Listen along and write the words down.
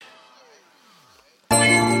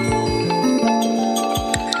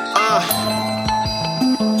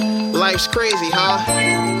Life's crazy, huh?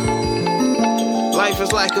 Life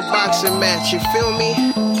is like a boxing match, you feel me?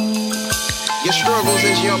 Your struggles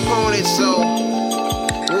is your opponent, so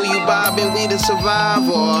will you bob and weave to survive,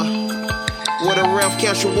 or will the ref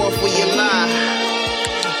count you off with your lie?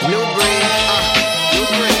 New breed, new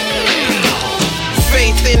breed.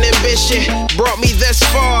 Faith and ambition brought me thus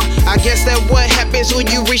far. I guess that what happens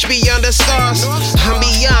when you reach beyond the stars. I'm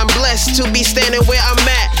beyond blessed to be standing where I'm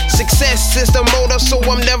at. Success is the motive, so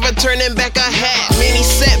I'm never turning back. I had many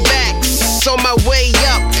setbacks on my way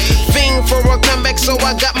up. Fiend for a comeback, so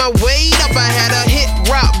I got my weight up. I had a hit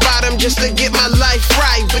rock bottom just to get my life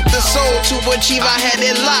right. With the soul to achieve, I had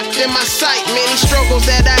it locked in my sight. Many struggles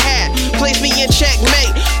that I had placed me in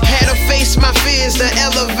checkmate. Had to face my fears to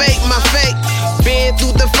elevate my fate. Been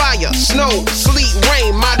through the fire, snow, sleet,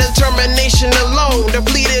 rain. My determination alone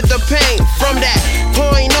depleted the pain. From that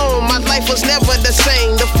point on, my life was never the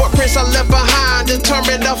same. The footprints I left behind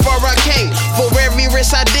determined how far I came. For every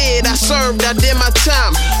risk I did, I served, I did my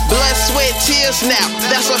time. Blood, sweat, tears now,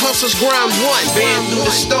 that's a hustler's grind. One, been through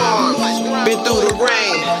the storm, been through the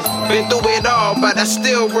rain. Been through it all, but I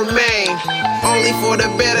still remain. Only for the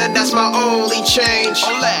better, that's my only change.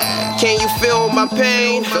 Can you feel my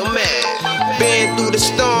pain? Feel mad. Been through the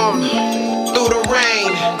storm, through the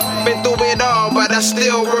rain. Been through it all, but I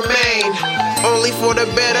still remain. Only for the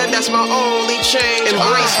better, that's my only change.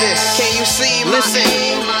 Embrace this, can you see my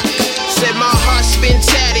aim? Said my heart's been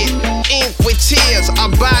tatted, ink with tears. I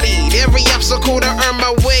bodied every obstacle to earn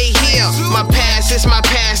my way here. My past is my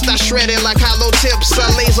past, I shred it like hollow tips. I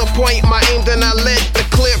laser point my aim, then I let the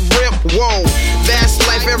clip rip. Whoa, that's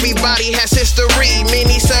life, everybody has history.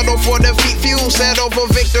 Many settle for defeat, few settle for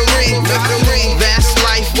victory. That's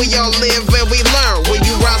life, we all live and we learn. Will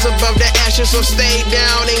you rise above the ashes or stay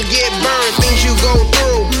down and get burned? Things you go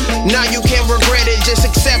through, now you can't regret it, just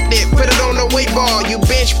accept it. Put it on the weight bar, you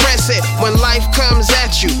bench press it. When life comes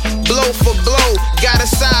at you, blow for blow, gotta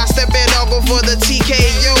sidestep it, I'll go for the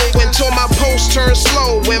TKO. Until my pulse turns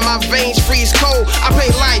slow, when my veins freeze cold. I play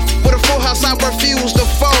life with a full house, I refuse to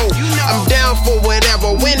fold. I'm down for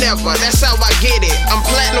whatever, whenever, that's how I get it. I'm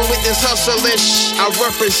platinum with this hustle and I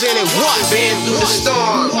represent it. What? Been through the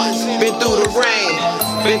storm, been through the rain.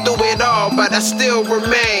 Been through it all, but I still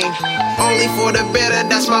remain. Only for the better,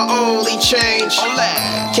 that's my only change.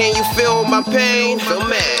 Can you feel my pain? Feel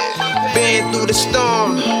mad. Been through the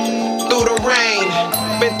storm, through the rain.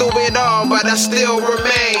 Been through it all, but I still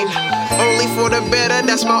remain. Only for the better,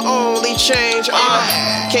 that's my only change.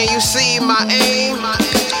 Can you see my aim?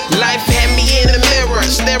 Life had me in the mirror,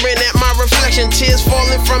 staring at my reflection. Tears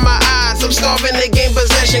falling from my eyes, I'm starving to gain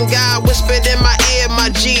possession. God whispered in my ear,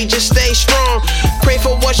 my G, just stay strong. Pray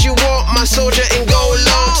for what you want, my soldier, and go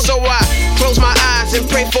long. So I close my eyes and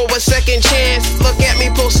pray for a second chance. Look at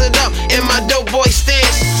me posted up in my dope boy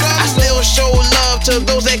stance. I still show love to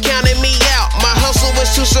those that counted me out. My hustle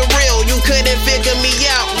was too surreal, you couldn't figure me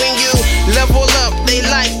out. When you level up, they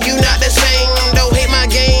like you not the same. Don't hate my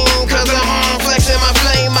game, cause I'm flexing my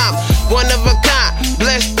flame. I'm one of a kind,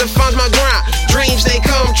 blessed to find my grind. Dreams, they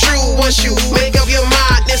come true once you make up your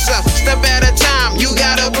mind. It's a step at a time, you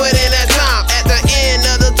gotta put in that time. At the end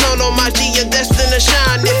of the tunnel, my G, you're destined to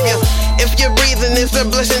shine. If you're breathing, it's a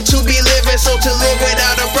blessing to be living. So to live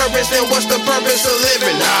without a purpose, then what's the purpose of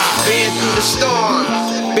living? Been through the storm,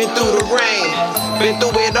 been through the rain. Been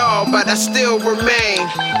through it all, but I still remain.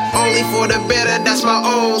 Only for the better, that's my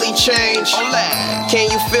only change.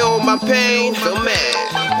 Can you feel my pain? Feel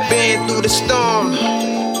mad. Been through the storm,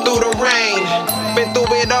 through the rain. Been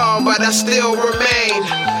through it all, but I still remain.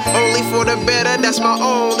 Only for the better, that's my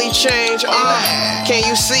only change. Can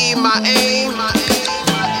you see my aim?